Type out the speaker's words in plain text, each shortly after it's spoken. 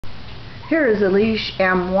Here is aleash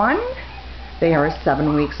M1. They are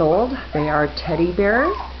 7 weeks old. They are teddy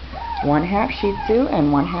bears, 1/2 Shih Tzu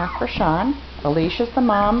and 1/2 bichon. Aleash is the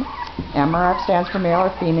mom, MRF stands for male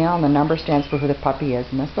or female, and the number stands for who the puppy is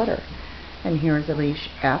in this litter. And here is aleash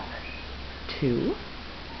F2.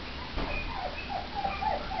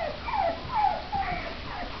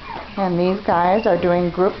 And these guys are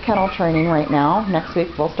doing group kennel training right now. Next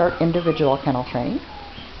week we'll start individual kennel training.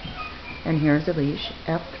 And here's aleash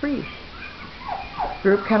F3.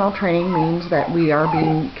 Group kennel training means that we are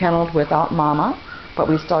being kenneled without mama, but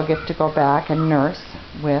we still get to go back and nurse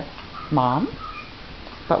with mom,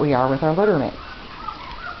 but we are with our litter mates.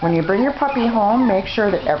 When you bring your puppy home, make sure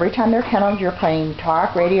that every time they're kenneled you're playing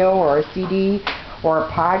talk radio or a CD or a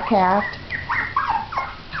podcast.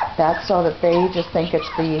 That's so that they just think it's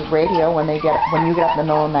the radio when you get up in the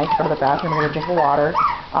middle of the night to go to the bathroom and get a drink of water.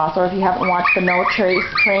 Also, if you haven't watched the No Trace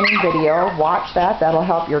training video, watch that. That'll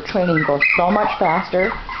help your training go so much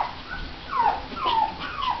faster.